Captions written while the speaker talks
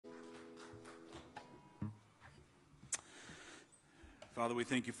Father, we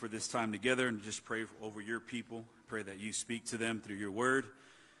thank you for this time together and just pray over your people. Pray that you speak to them through your word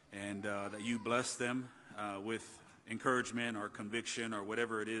and that you bless them with encouragement or conviction or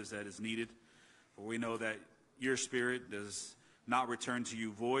whatever it is that is needed. For we know that your spirit does not return to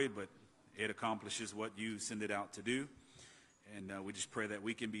you void, but it accomplishes what you send it out to do. And we just pray that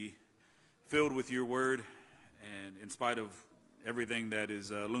we can be filled with your word, and in spite of everything that is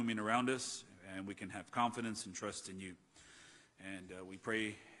looming around us, and we can have confidence and trust in you. And we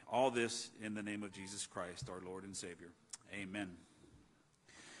pray all this in the name of Jesus Christ, our Lord and Savior. Amen.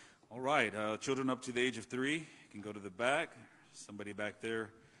 All right, children up to the age of 3 can go to the back. Somebody back there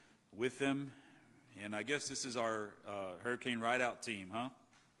with them. And I guess this is our Hurricane Rideout team, huh?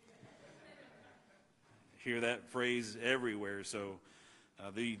 Hear that phrase everywhere. So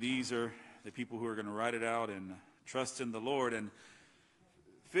these are the people who are going to ride it out and trust in the Lord. And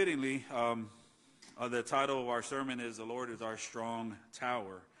fittingly, the title of our sermon is "The Lord is Our Strong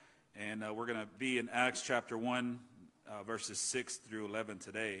Tower." And we're going to be in Acts chapter 1, verses 6 through 11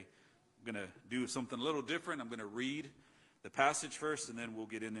 today. I'm going to do something a little different. I'm going to read the passage first, and then we'll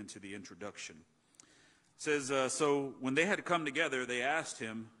get into the introduction. It says, so when they had come together, they asked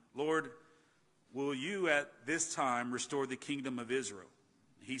him, "Lord, will you at this time restore the kingdom of Israel?"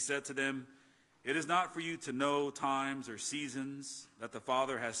 He said to them, "It is not for you to know times or seasons that the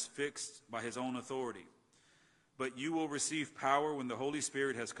Father has fixed by his own authority. But you will receive power when the Holy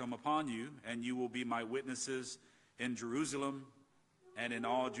Spirit has come upon you, and you will be my witnesses in Jerusalem and in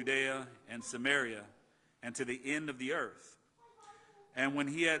all Judea and Samaria and to the end of the earth." And when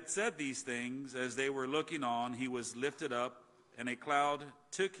he had said these things, as they were looking on, he was lifted up, and a cloud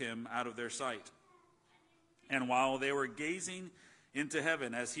took him out of their sight. And while they were gazing into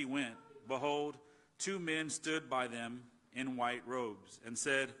heaven as he went, behold, 2 men stood by them in white robes, and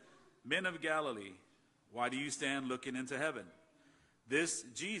said, "Men of Galilee, why do you stand looking into heaven? This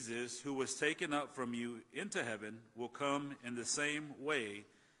Jesus who was taken up from you into heaven will come in the same way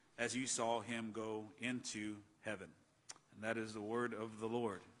as you saw him go into heaven." And that is the word of the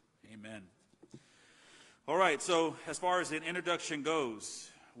Lord. Amen. All right, so as far as an introduction goes,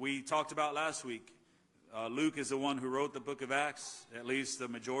 we talked about last week, Luke is the one who wrote the book of Acts. At least the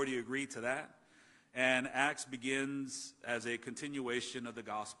majority agree to that. And Acts begins as a continuation of the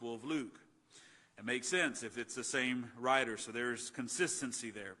Gospel of Luke. It makes sense if it's the same writer, so there's consistency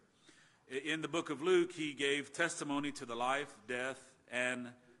there. In the book of Luke, he gave testimony to the life, death,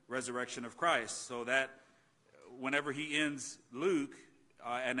 and resurrection of Christ. So that whenever he ends Luke,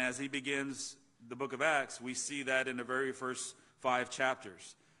 and as he begins the book of Acts, we see that in the very first 5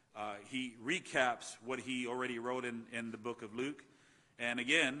 chapters. He recaps what he already wrote in the book of Luke. And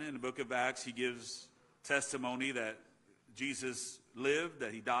again, in the book of Acts, he gives testimony that Jesus lived,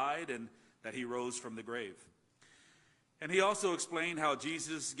 that he died, and that he rose from the grave. And he also explained how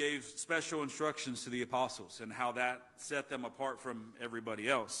Jesus gave special instructions to the apostles and how that set them apart from everybody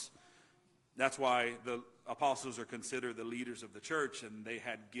else. That's why the apostles are considered the leaders of the church, and they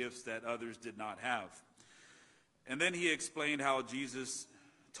had gifts that others did not have. And then he explained how Jesus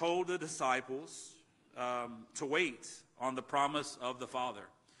told the disciples to wait on the promise of the Father.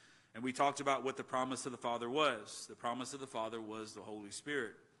 And we talked about what the promise of the Father was. The promise of the Father was the Holy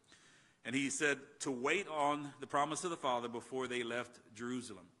Spirit. And he said to wait on the promise of the Father before they left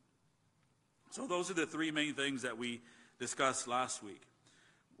Jerusalem. So those are the 3 main things that we discussed last week.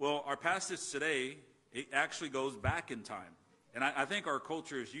 Well, our passage today, it actually goes back in time. And I think our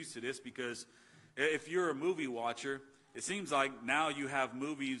culture is used to this, because if you're a movie watcher, it seems like now you have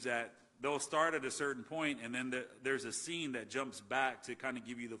movies that they'll start at a certain point, and then there's a scene that jumps back to kind of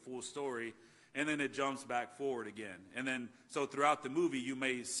give you the full story, and then it jumps back forward again. And then, so throughout the movie, you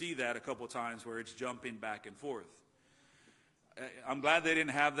may see that a couple times where it's jumping back and forth. I'm glad they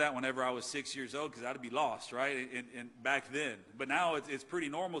didn't have that whenever I was 6 years old, because I'd be lost, right? And back then. But now it's pretty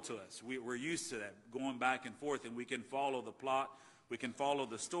normal to us. We're used to that, going back and forth, and we can follow the plot. We can follow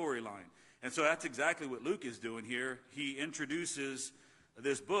the storyline. And so that's exactly what Luke is doing here. He introduces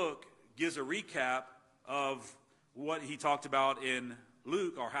this book, gives a recap of what he talked about in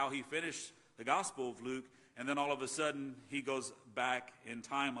Luke, or how he finished the Gospel of Luke, and then all of a sudden he goes back in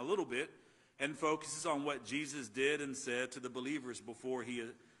time a little bit and focuses on what Jesus did and said to the believers before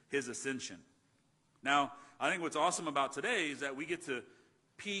his ascension. Now, I think what's awesome about today is that we get to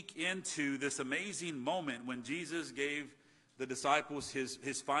peek into this amazing moment when Jesus gave the disciples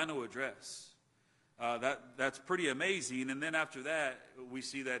his final address. That's pretty amazing. And then after that, we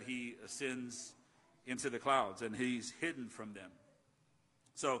see that he ascends into the clouds and he's hidden from them.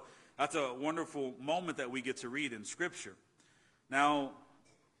 So that's a wonderful moment that we get to read in Scripture. Now,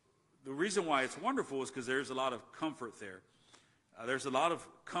 the reason why it's wonderful is because there's a lot of comfort there. There's a lot of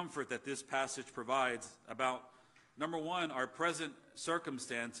comfort that this passage provides about, number one, our present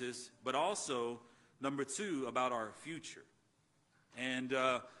circumstances, but also, number two, about our future. And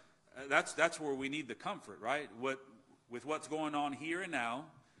that's where we need the comfort, right? With what's going on here and now,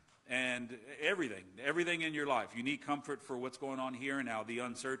 and everything in your life. You need comfort for what's going on here and now, the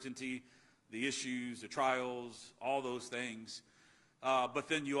uncertainty, the issues, the trials, all those things. But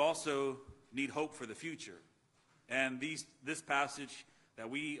then you also need hope for the future. And this passage that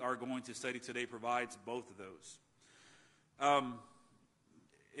we are going to study today provides both of those.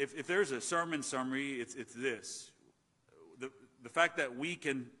 If there's a sermon summary, it's this. The fact that we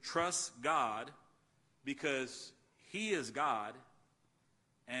can trust God because He is God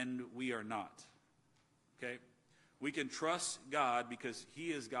and we are not. Okay? We can trust God because He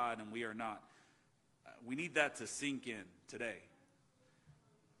is God and we are not. We need that to sink in today.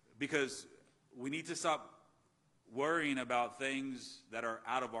 Because we need to stop worrying about things that are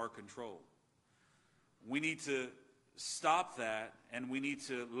out of our control. We need to stop that, and we need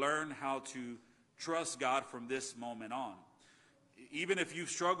to learn how to trust God from this moment on. Even if you've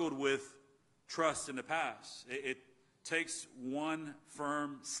struggled with trust in the past, it takes one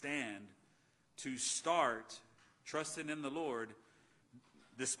firm stand to start trusting in the Lord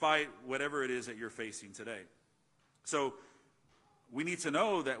despite whatever it is that you're facing today. So we need to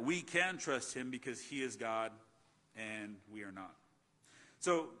know that we can trust Him because He is God and we are not.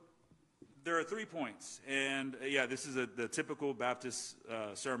 So there are 3 points. And this is the typical Baptist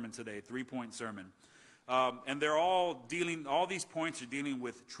sermon today, 3-point sermon. And they're all these points are dealing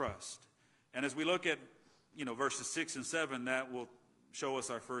with trust. And as we look at, verses 6 and 7, that will show us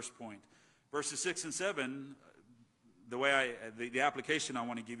our first point. Verses 6 and 7, the application I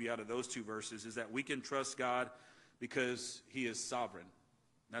want to give you out of those two verses is that we can trust God because He is sovereign.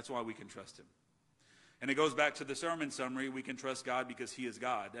 That's why we can trust Him. And it goes back to the sermon summary. We can trust God because He is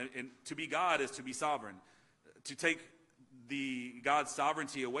God. And to be God is to be sovereign. To take God's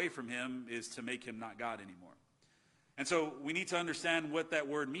sovereignty away from Him is to make Him not God anymore. And so we need to understand what that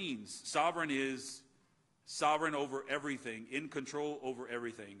word means. Sovereign is sovereign over everything, in control over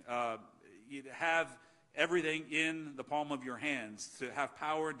everything. You have everything in the palm of your hands, to have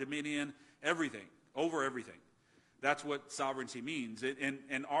power, dominion, everything, over everything. That's what sovereignty means.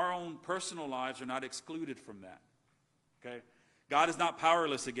 And our own personal lives are not excluded from that. Okay? God is not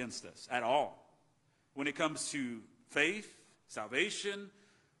powerless against us at all. When it comes to faith, salvation,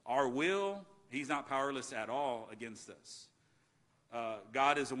 our will, He's not powerless at all against us.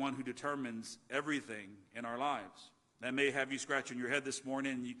 God is the one who determines everything in our lives. That may have you scratching your head this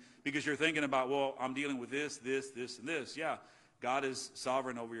morning because you're thinking about, well, I'm dealing with this, and this. Yeah, God is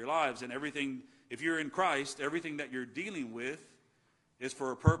sovereign over your lives, and everything. If you're in Christ, everything that you're dealing with is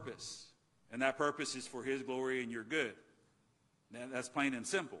for a purpose. And that purpose is for His glory and your good. That's plain and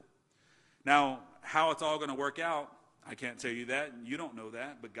simple. Now, how it's all going to work out, I can't tell you that. You don't know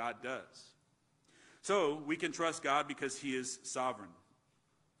that, but God does. So we can trust God because He is sovereign.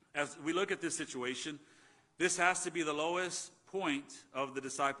 As we look at this situation, this has to be the lowest point of the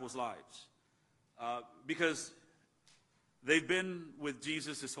disciples' lives. Because they've been with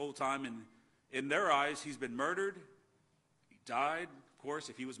Jesus this whole time, and in their eyes, He's been murdered. He died. Of course,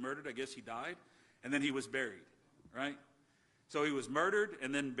 if He was murdered, I guess He died. And then He was buried, right? So He was murdered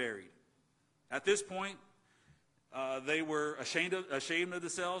and then buried. At this point, they were ashamed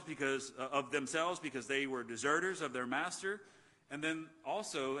of themselves because they were deserters of their master. And then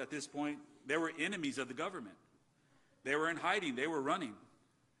also, at this point, they were enemies of the government. They were in hiding. They were running.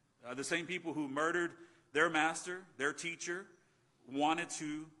 The same people who murdered their master, their teacher, wanted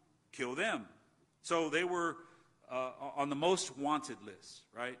to kill them. So they were on the most wanted list,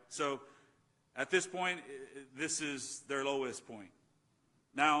 right? So at this point, this is their lowest point.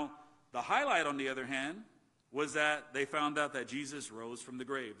 Now, the highlight, on the other hand, was that they found out that Jesus rose from the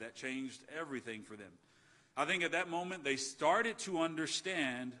grave. That changed everything for them. I think at that moment, they started to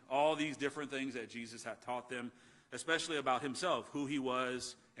understand all these different things that Jesus had taught them, especially about Himself, who He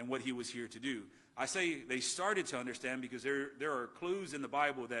was, and what He was here to do. I say they started to understand because there are clues in the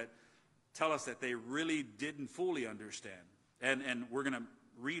Bible that tell us that they really didn't fully understand. And we're going to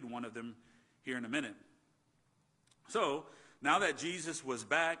read one of them here in a minute. So, now that Jesus was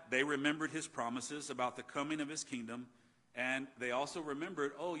back, they remembered His promises about the coming of His kingdom. And they also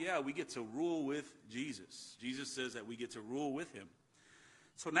remembered, oh yeah, we get to rule with Jesus. Jesus says that we get to rule with Him.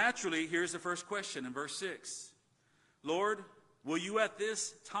 So naturally, here's the first question in verse 6. Lord, will You at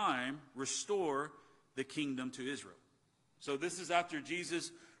this time restore the kingdom to Israel? So this is after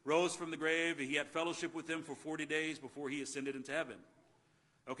Jesus rose from the grave. He had fellowship with them for 40 days before He ascended into heaven.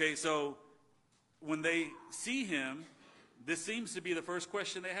 Okay, so when they see Him, this seems to be the first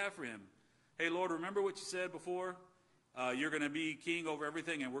question they have for him. Hey, Lord, remember what you said before? You're going to be king over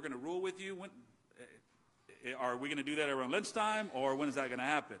everything, and we're going to rule with you. When, are we going to do that around lunchtime, or when is that going to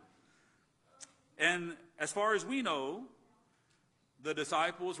happen? And as far as we know, the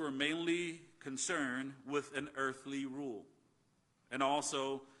disciples were mainly concerned with an earthly rule, and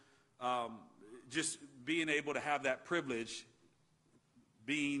also just being able to have that privilege,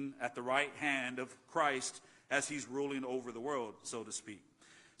 being at the right hand of Christ as he's ruling over the world, so to speak.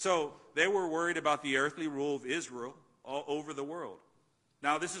 So they were worried about the earthly rule of Israel all over the world.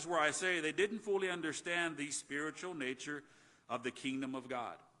 Now, this is where I say they didn't fully understand the spiritual nature of the kingdom of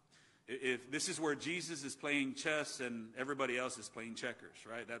God. If this is where Jesus is playing chess and everybody else is playing checkers,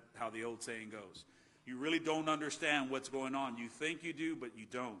 right? That's how the old saying goes. You really don't understand what's going on. You think you do, but you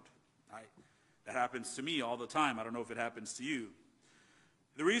don't. That happens to me all the time. I don't know if it happens to you.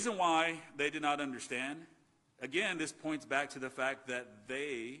 The reason why they did not understand, again, this points back to the fact that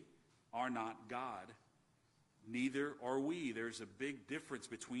they are not God. Neither are we. There's a big difference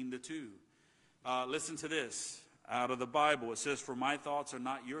between the two. Listen to this. Out of the Bible, it says, "For my thoughts are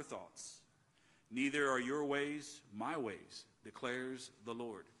not your thoughts. Neither are your ways my ways, declares the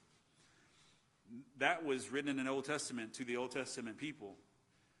Lord." That was written in the Old Testament to the Old Testament people.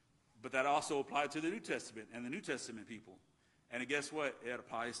 But that also applied to the New Testament and the New Testament people. And guess what? It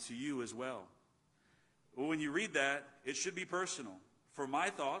applies to you as well. Well, when you read that, it should be personal. For my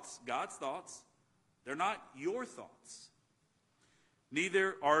thoughts, God's thoughts, they're not your thoughts.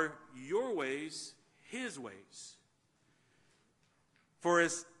 Neither are your ways his ways. For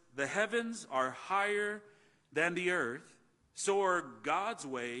as the heavens are higher than the earth, so are God's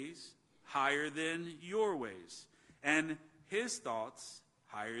ways higher than your ways, and his thoughts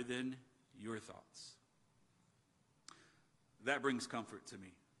higher than your thoughts. That brings comfort to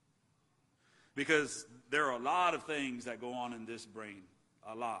me. Because there are a lot of things that go on in this brain.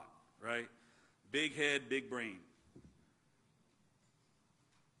 A lot, right? Big head, big brain.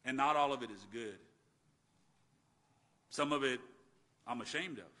 And not all of it is good. Some of it I'm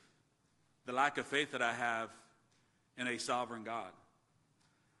ashamed of. The lack of faith that I have in a sovereign God.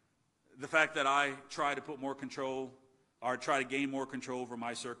 The fact that I try to put more control, or try to gain more control over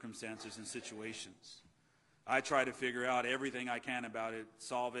my circumstances and situations. I try to figure out everything I can about it,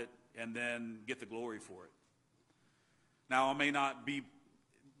 solve it, and then get the glory for it. Now,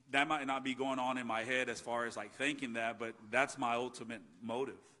 that might not be going on in my head as far as like thinking that, but that's my ultimate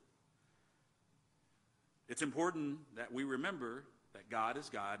motive. It's important that we remember that God is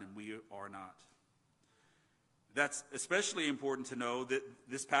God and we are not. That's especially important to know that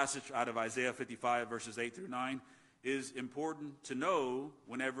this passage out of Isaiah 55 verses 8 through 9 is important to know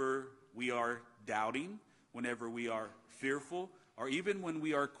whenever we are doubting, whenever we are fearful, or even when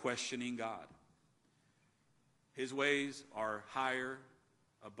we are questioning God. His ways are higher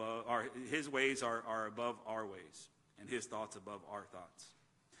above, or his ways are above our ways, and his thoughts above our thoughts.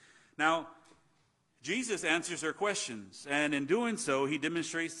 Now, Jesus answers their questions, and in doing so, he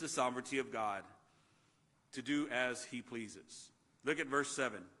demonstrates the sovereignty of God to do as he pleases. Look at verse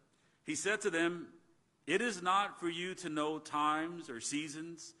 7. He said to them, "It is not for you to know times or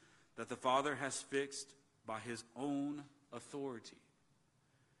seasons that the Father has fixed by his own authority."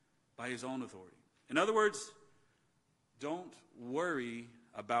 By his own authority. In other words, don't worry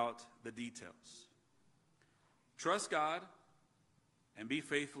about the details. Trust God and be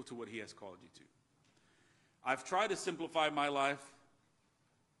faithful to what he has called you to. I've tried to simplify my life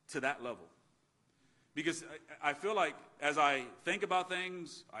to that level. Because I feel like as I think about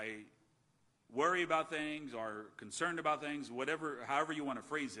things, I worry about things, or concerned about things, however you want to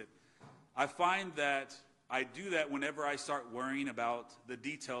phrase it, I find that I do that whenever I start worrying about the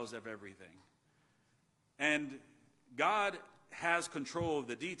details of everything. And God has control of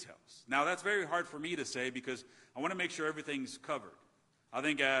the details. Now, that's very hard for me to say because I want to make sure everything's covered. I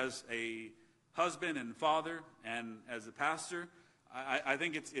think as a husband and father and as a pastor, I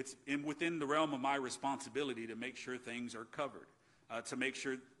think it's within the realm of my responsibility to make sure things are covered, to make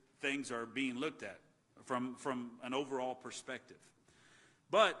sure things are being looked at from an overall perspective.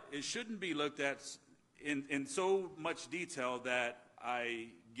 But it shouldn't be looked at in so much detail that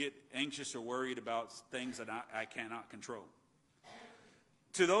I get anxious or worried about things that I cannot control.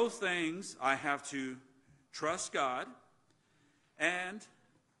 To those things, I have to trust God, and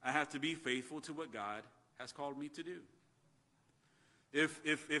I have to be faithful to what God has called me to do.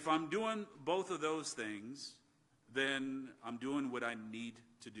 If I'm doing both of those things, then I'm doing what I need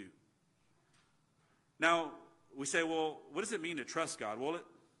to do. Now, we say, well, what does it mean to trust God? Well,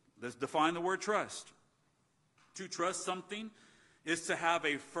 let's define the word trust. To trust something is to have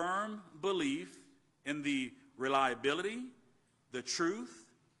a firm belief in the reliability, the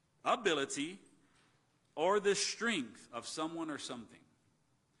truth, ability, or the strength of someone or something.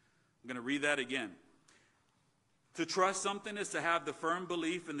 I'm going to read that again. To trust something is to have the firm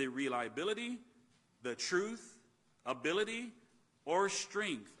belief in the reliability, the truth, ability, or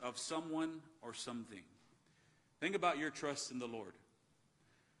strength of someone or something. Think about your trust in the Lord.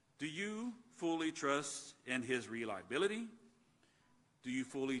 Do you fully trust in his reliability? Do you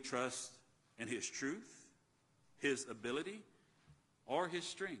fully trust in his truth, his ability, or his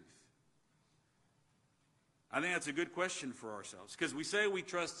strength? I think that's a good question for ourselves, because we say we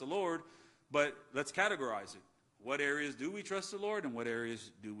trust the Lord, but let's categorize it. What areas do we trust the Lord and what areas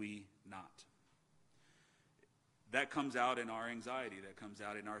do we not? That comes out in our anxiety, that comes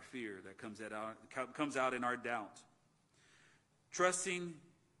out in our fear, that comes out in our doubt. Trusting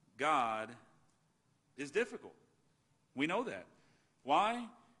God is difficult. We know that. Why?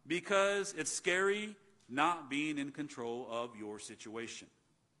 Because it's scary not being in control of your situation.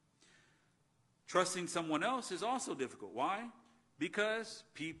 Trusting someone else is also difficult. Why? Because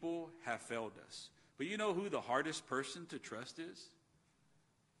people have failed us. But you know who the hardest person to trust is?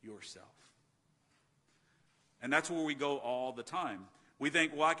 Yourself. And that's where we go all the time. We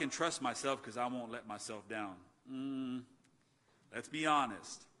think, well, I can trust myself because I won't let myself down. Let's be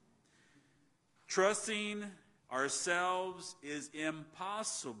honest. Trusting ourselves is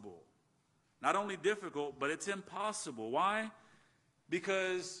impossible. Not only difficult, but it's impossible. Why?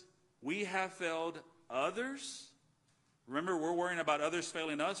 Because we have failed others. Remember, we're worrying about others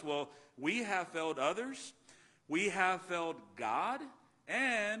failing us. Well, we have failed others. We have failed God.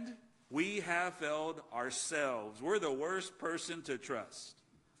 And we have failed ourselves. We're the worst person to trust.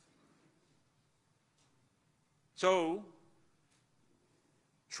 So,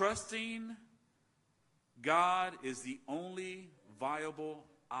 trusting God is the only viable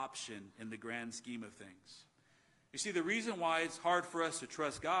option in the grand scheme of things. You see, the reason why it's hard for us to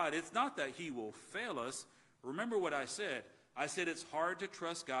trust God, it's not that he will fail us. Remember what I said. I said it's hard to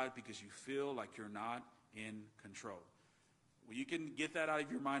trust God because you feel like you're not in control. Well, you can get that out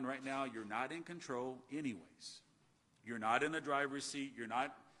of your mind right now. You're not in control anyways. You're not in the driver's seat. You're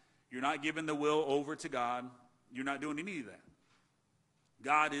not giving the will over to God. You're not doing any of that.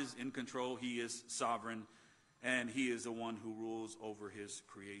 God is in control. He is sovereign, and he is the one who rules over his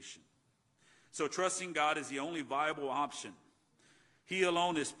creation. So trusting God is the only viable option. He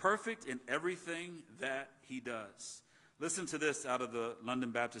alone is perfect in everything that he does. Listen to this out of the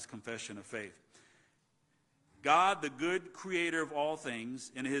London Baptist Confession of Faith. God, the good creator of all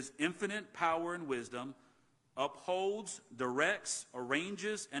things, in his infinite power and wisdom, upholds, directs,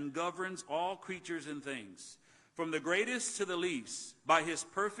 arranges, and governs all creatures and things, from the greatest to the least, by his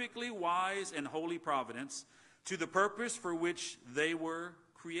perfectly wise and holy providence, to the purpose for which they were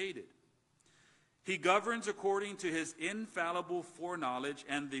created. He governs according to his infallible foreknowledge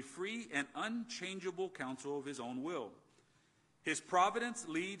and the free and unchangeable counsel of his own will. His providence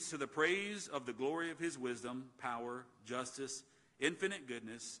leads to the praise of the glory of his wisdom, power, justice, infinite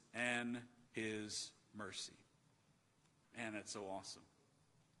goodness, and his mercy. Man, that's so awesome.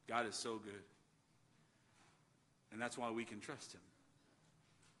 God is so good. And that's why we can trust him.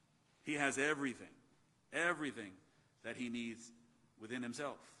 He has everything that he needs within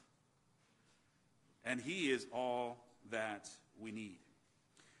himself. And he is all that we need.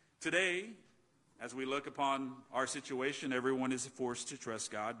 Today, as we look upon our situation, everyone is forced to trust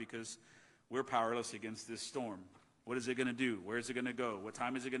God because we're powerless against this storm. What is it going to do? Where is it going to go? What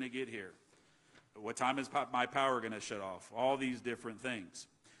time is it going to get here? What time is my power going to shut off? All these different things.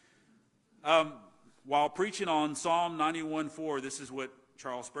 While preaching on Psalm 91:4, this is what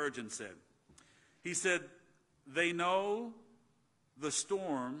Charles Spurgeon said. He said, they know the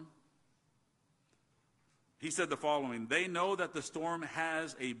storm. He said the following, they know that the storm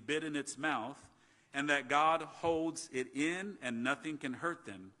has a bit in its mouth and that God holds it in and nothing can hurt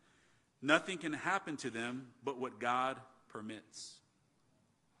them. Nothing can happen to them but what God permits.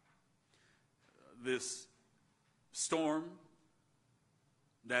 This storm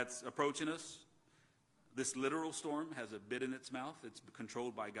that's approaching us, this literal storm has a bit in its mouth. It's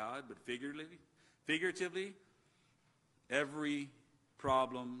controlled by God, but figuratively, every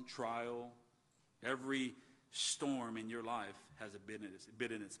problem, trial, every storm in your life has a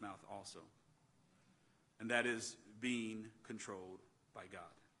bit in its mouth also. And that is being controlled by God.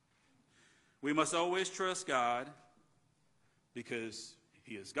 We must always trust God because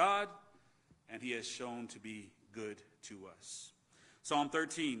he is God and he has shown to be good to us. Psalm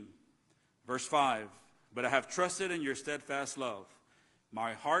 13, verse 5, but I have trusted in your steadfast love.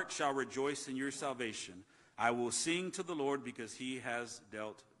 My heart shall rejoice in your salvation. I will sing to the Lord because he has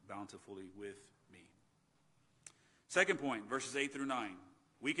dealt bountifully with me. Second point, verses 8 through 9.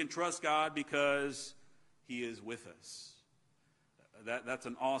 We can trust God because he is with us. That's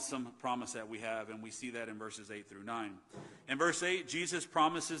an awesome promise that we have, and we see that in verses 8 through 9. In verse 8, Jesus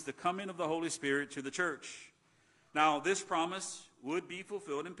promises the coming of the Holy Spirit to the church. Now, this promise would be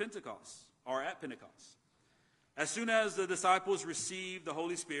fulfilled in Pentecost, or at Pentecost. As soon as the disciples received the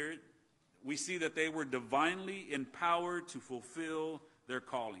Holy Spirit, we see that they were divinely empowered to fulfill their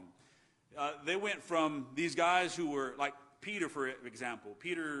calling. They went from these guys who were like Peter, for example.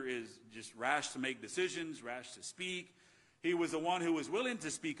 Peter is just rash to make decisions, rash to speak. He was the one who was willing to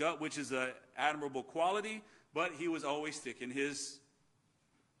speak up, which is an admirable quality, but he was always sticking his,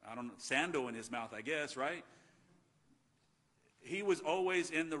 sandal in his mouth, I guess, right? He was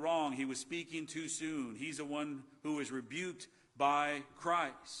always in the wrong. He was speaking too soon. He's the one who was rebuked by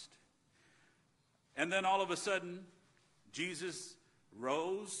Christ. And then all of a sudden, Jesus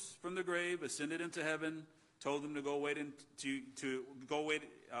rose from the grave, ascended into heaven, told them to go wait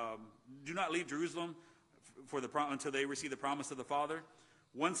do not leave Jerusalem until they receive the promise of the Father.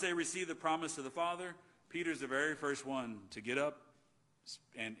 Once they receive the promise of the Father, Peter's the very first one to get up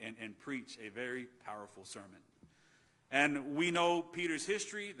and preach a very powerful sermon. And we know Peter's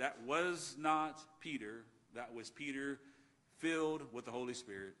history. That was not Peter. That was Peter filled with the Holy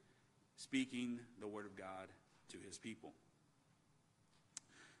Spirit, speaking the word of God to his people.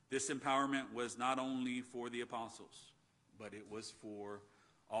 This empowerment was not only for the apostles, but it was for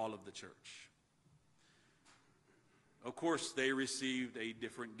all of the church. Of course, they received a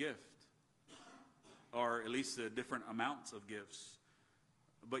different gift, or at least a different amounts of gifts.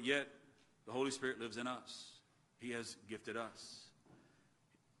 But yet, the Holy Spirit lives in us. He has gifted us.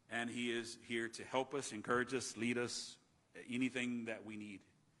 And he is here to help us, encourage us, lead us, anything that we need.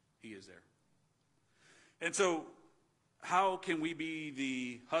 He is there. And so, how can we be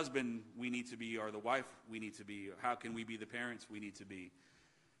the husband we need to be, or the wife we need to be? How can we be the parents we need to be?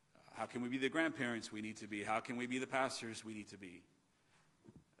 How can we be the grandparents we need to be? How can we be the pastors we need to be?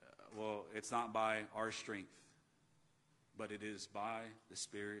 Well, it's not by our strength, but it is by the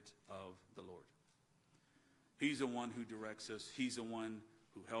Spirit of the Lord. He's the one who directs us. He's the one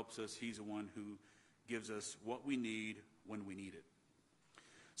who helps us. He's the one who gives us what we need when we need it.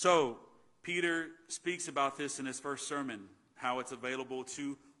 So, Peter speaks about this in his first sermon, how it's available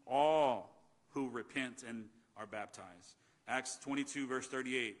to all who repent and are baptized. Acts 22, verse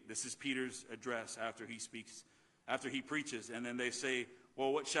 38, this is Peter's address after he preaches. And then they say,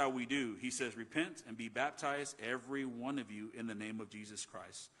 well, what shall we do? He says, repent and be baptized, every one of you, in the name of Jesus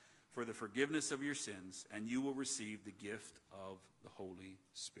Christ, for the forgiveness of your sins, and you will receive the gift of the Holy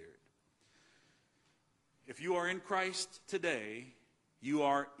Spirit. If you are in Christ today, you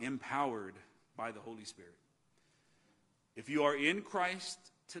are empowered by the Holy Spirit. If you are in Christ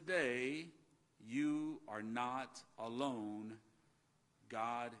today, you are not alone.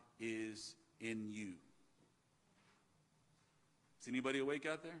 God is in you. Is anybody awake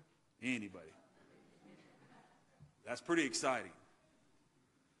out there? Anybody? That's pretty exciting.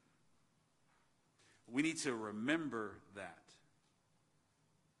 We need to remember that.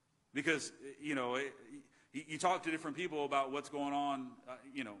 Because, you talk to different people about what's going on.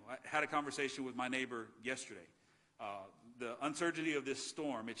 I had a conversation with my neighbor yesterday. The uncertainty of this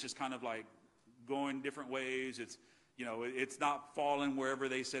storm, it's just kind of like going different ways. It's not falling wherever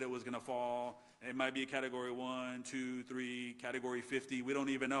they said it was going to fall. It might be a category 1, 2, 3, category 50. We don't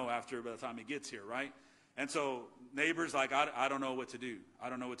even know by the time it gets here, right? And so neighbors like, I don't know what to do. I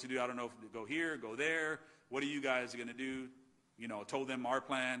don't know what to do. I don't know if to go here, go there. What are you guys going to do? Told them our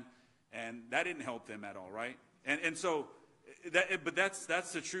plan. And that didn't help them at all, right? And so, but that's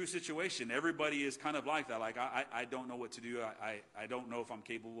the true situation. Everybody is kind of like that. Like, I don't know what to do. I don't know if I'm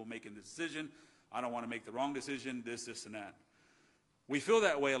capable of making this decision. I don't want to make the wrong decision, this, and that. We feel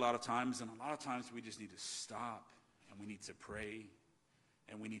that way a lot of times, and a lot of times we just need to stop, and we need to pray,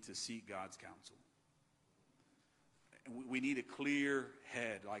 and we need to seek God's counsel. We need a clear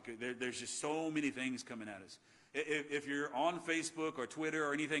head. Like, there's just so many things coming at us. If you're on Facebook or Twitter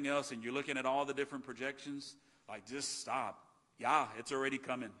or anything else and you're looking at all the different projections, like, just stop. Yeah, it's already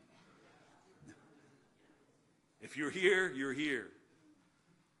coming. If you're here, you're here.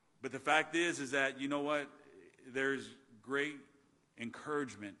 But the fact is that, you know what? There's great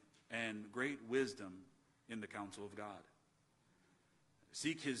encouragement and great wisdom in the counsel of God.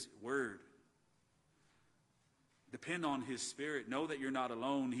 Seek his word. Depend on his Spirit. Know that you're not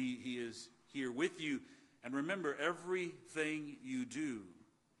alone. He is here with you. And remember, everything you do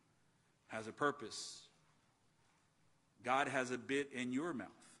has a purpose. God has a bit in your mouth,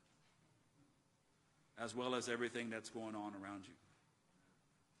 as well as everything that's going on around you.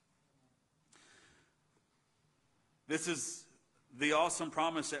 This is the awesome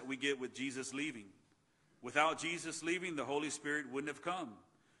promise that we get with Jesus leaving. Without Jesus leaving, the Holy Spirit wouldn't have come.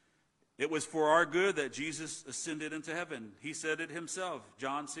 It was for our good that Jesus ascended into heaven. He said it himself,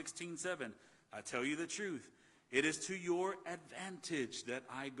 John 16:7. I tell you the truth, it is to your advantage that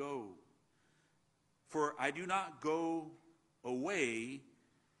I go. For I do not go away.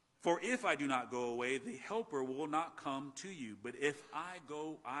 For if I do not go away, the Helper will not come to you. But if I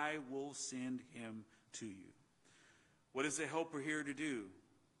go, I will send him to you. What is the Helper here to do?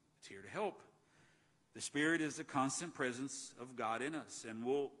 It's here to help. The Spirit is the constant presence of God in us. And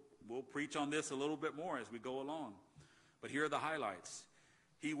we'll preach on this a little bit more as we go along. But here are the highlights.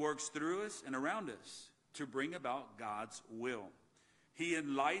 He works through us and around us to bring about God's will. He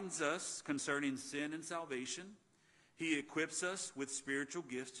enlightens us concerning sin and salvation. He equips us with spiritual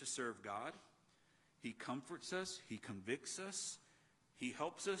gifts to serve God. He comforts us. He convicts us. He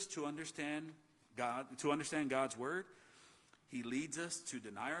helps us to understand God's word. He leads us to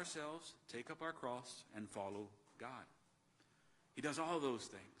deny ourselves, take up our cross, and follow God. He does all those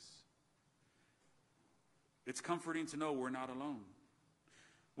things. It's comforting to know we're not alone.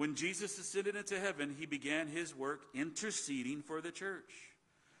 When Jesus ascended into heaven, he began his work interceding for the church.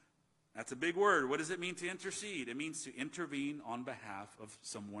 That's a big word. What does it mean to intercede? It means to intervene on behalf of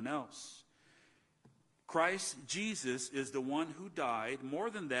someone else. Christ Jesus is the one who died, more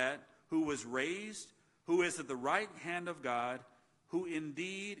than that, who was raised, who is at the right hand of God, who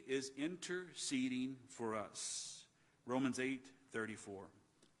indeed is interceding for us. Romans 8:34.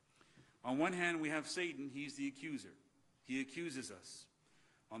 On one hand, we have Satan. He's the accuser. He accuses us.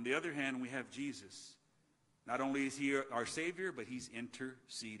 On the other hand, we have Jesus. Not only is he our Savior, but he's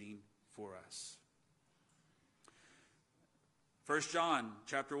interceding for us. 1 John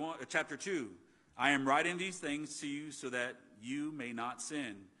chapter 2. I am writing these things to you so that you may not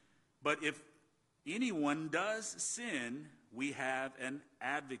sin. But if anyone does sin, we have an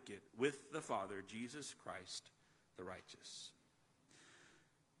advocate with the Father, Jesus Christ, the righteous.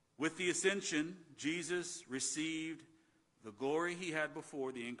 With the ascension, Jesus received the glory he had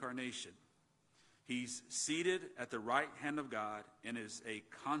before the incarnation. He's seated at the right hand of God and is a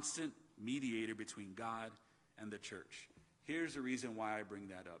constant mediator between God and the church. Here's the reason why I bring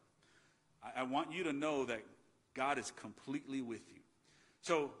that up. I want you to know that God is completely with you.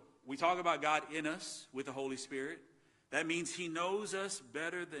 So we talk about God in us with the Holy Spirit. That means he knows us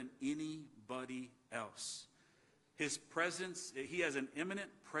better than anybody else. His presence, he has an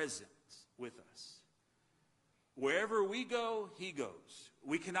imminent presence with us. Wherever we go, he goes.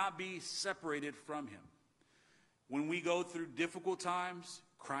 We cannot be separated from him. When we go through difficult times,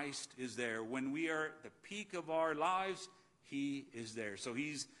 Christ is there. When we are at the peak of our lives, he is there. So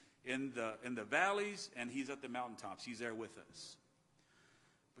he's in the valleys and he's at the mountaintops. He's there with us.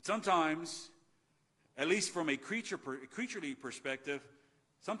 But sometimes, at least from a creaturely perspective,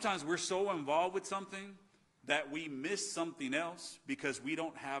 sometimes we're so involved with something that we miss something else because we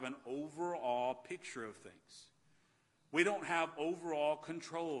don't have an overall picture of things. We don't have overall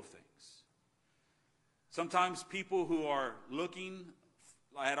control of things. Sometimes people who are looking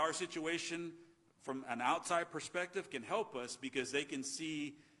at our situation from an outside perspective can help us because they can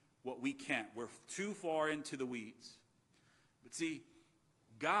see what we can't. We're too far into the weeds. But see,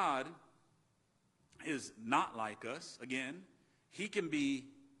 God is not like us. Again, he can be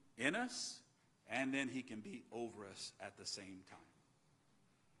in us and then he can be over us at the same time.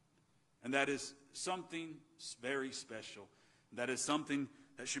 And that is something very special. That is something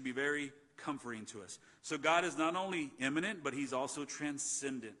that should be very comforting to us. So God is not only immanent, but he's also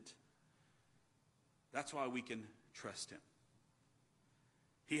transcendent. That's why we can trust him.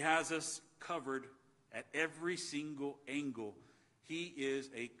 He has us covered at every single angle. He is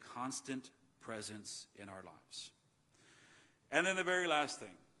a constant presence in our lives. And then the very last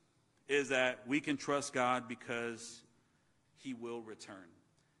thing is that we can trust God because he will return.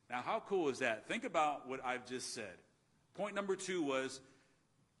 Now, how cool is that? Think about what I've just said. Point number 2 was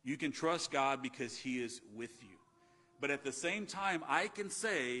you can trust God because he is with you. But at the same time, I can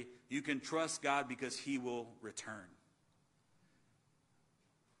say you can trust God because he will return.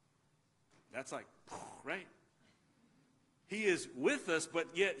 That's like, right? He is with us, but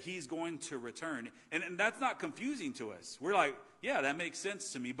yet he's going to return. And that's not confusing to us. We're like, yeah, that makes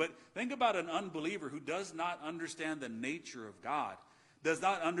sense to me. But think about an unbeliever who does not understand the nature of God, does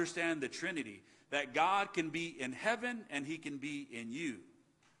not understand the Trinity, that God can be in heaven and he can be in you.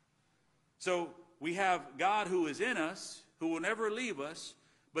 So we have God who is in us, who will never leave us,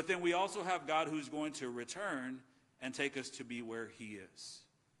 but then we also have God who's going to return and take us to be where he is.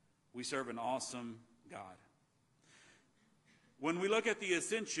 We serve an awesome God. When we look at the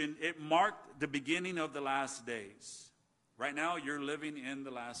ascension, it marked the beginning of the last days. Right now, you're living in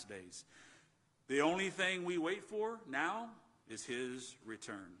the last days. The only thing we wait for now is his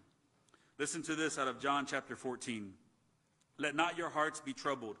return. Listen to this out of John chapter 14. Let not your hearts be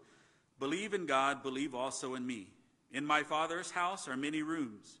troubled. Believe in God, believe also in me. In my Father's house are many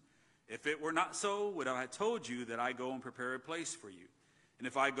rooms. If it were not so, would I have told you that I go and prepare a place for you? And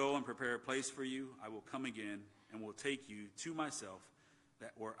if I go and prepare a place for you, I will come again and will take you to myself,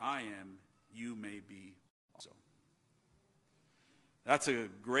 that where I am, you may be also. That's a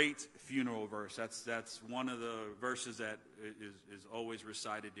great funeral verse. That's one of the verses that is always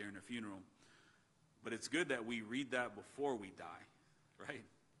recited during a funeral. But it's good that we read that before we die, right?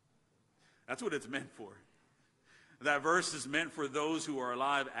 That's what it's meant for. That verse is meant for those who are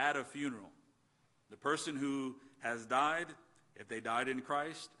alive at a funeral. The person who has died, if they died in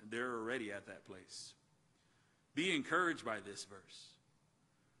Christ, they're already at that place. Be encouraged by this verse.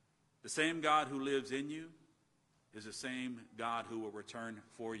 The same God who lives in you is the same God who will return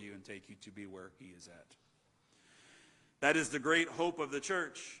for you and take you to be where he is at. That is the great hope of the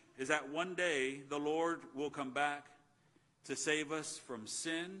church, is that one day the Lord will come back to save us from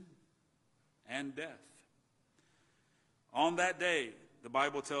sin and death. On that day, the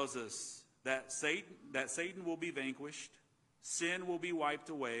Bible tells us that Satan will be vanquished, sin will be wiped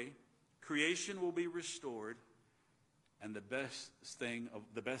away, creation will be restored, and the best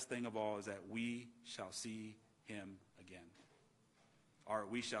thing of all is that we shall see him again. Or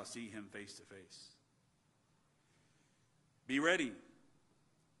we shall see him face to face. Be ready.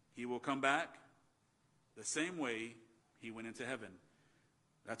 He will come back the same way he went into heaven.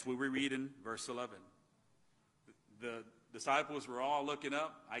 That's what we read in verse 11. The disciples were all looking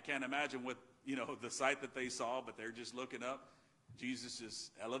up. I can't imagine what, the sight that they saw, but they're just looking up. Jesus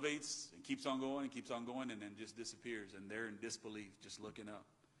just elevates and keeps on going and then just disappears. And they're in disbelief, just looking up.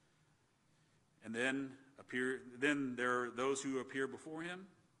 And then there are those who appear before him.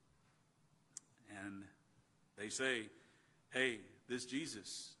 And they say, hey, this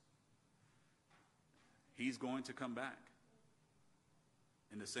Jesus, he's going to come back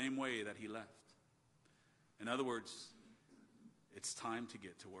in the same way that he left. In other words, it's time to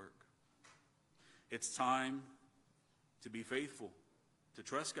get to work. It's time to be faithful, to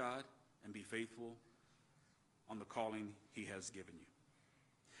trust God and be faithful on the calling he has given you.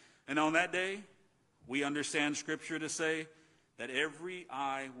 And on that day, we understand Scripture to say that every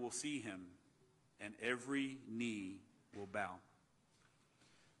eye will see him and every knee will bow.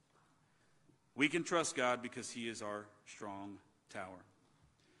 We can trust God because he is our strong tower.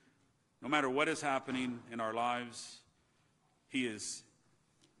 No matter what is happening in our lives, he is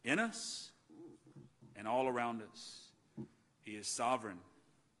in us and all around us. He is sovereign,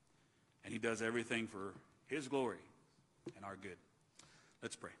 and he does everything for his glory and our good.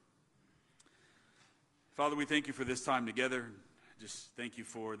 Let's pray. Father, we thank you for this time together. Just thank you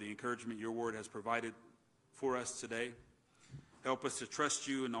for the encouragement your word has provided for us today. Help us to trust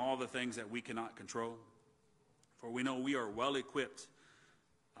you in all the things that we cannot control. For we know we are well equipped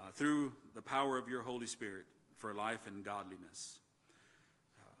through the power of your Holy Spirit for life and godliness.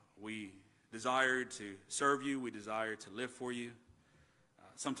 We desire to serve you. We desire to live for you.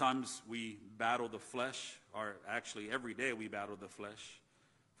 Sometimes we battle the flesh, or actually every day we battle the flesh.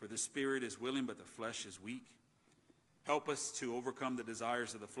 For the spirit is willing, but the flesh is weak. Help us to overcome the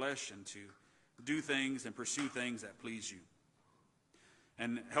desires of the flesh and to do things and pursue things that please you.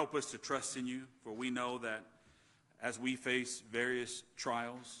 And help us to trust in you, for we know that as we face various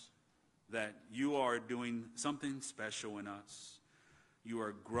trials, that you are doing something special in us. You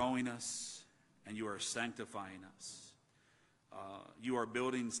are growing us, and you are sanctifying us. You are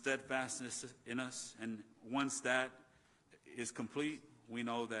building steadfastness in us, and once that is complete, we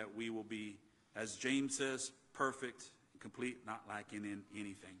know that we will be, as James says, perfect, complete, not lacking in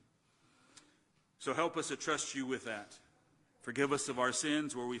anything. So help us to trust you with that. Forgive us of our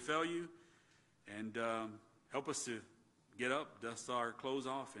sins where we fail you, and help us to get up, dust our clothes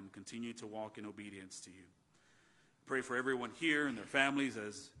off, and continue to walk in obedience to you. Pray for everyone here and their families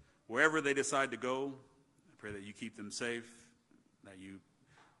as wherever they decide to go. I pray that you keep them safe, that you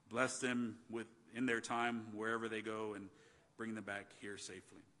bless them in their time wherever they go and bring them back here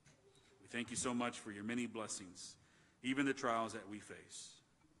safely. We thank you so much for your many blessings, even the trials that we face.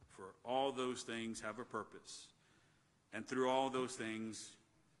 For all those things have a purpose. And through all those things,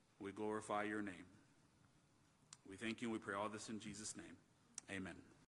 we glorify your name. We thank you and we pray all this in Jesus' name. Amen.